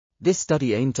This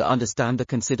study aimed to understand the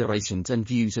considerations and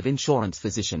views of insurance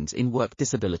physicians in work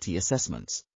disability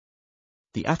assessments.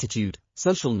 The attitude,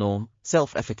 social norm,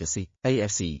 self-efficacy,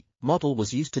 ASE, model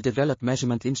was used to develop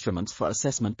measurement instruments for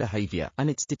assessment behavior and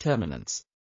its determinants.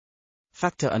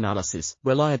 Factor analysis,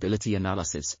 reliability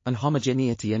analysis, and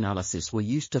homogeneity analysis were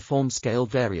used to form scale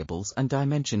variables and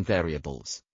dimension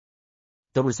variables.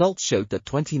 The results showed that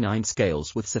 29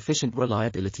 scales with sufficient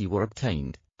reliability were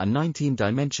obtained, and 19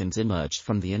 dimensions emerged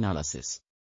from the analysis.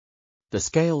 The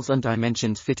scales and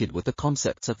dimensions fitted with the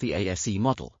concepts of the ASE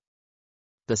model.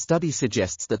 The study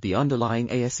suggests that the underlying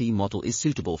ASE model is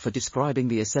suitable for describing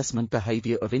the assessment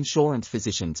behavior of insurance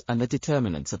physicians and the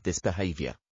determinants of this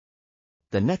behavior.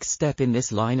 The next step in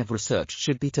this line of research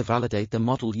should be to validate the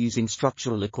model using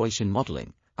structural equation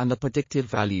modeling, and the predictive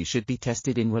value should be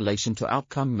tested in relation to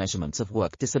outcome measurements of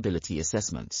work disability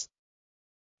assessments.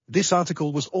 This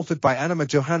article was authored by Anema,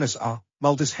 Johannes R.,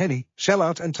 Mulders, Henny,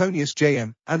 Schellart, Antonius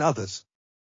J.M., and others.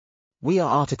 We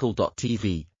are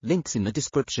RTCLTV, links in the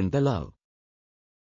description below.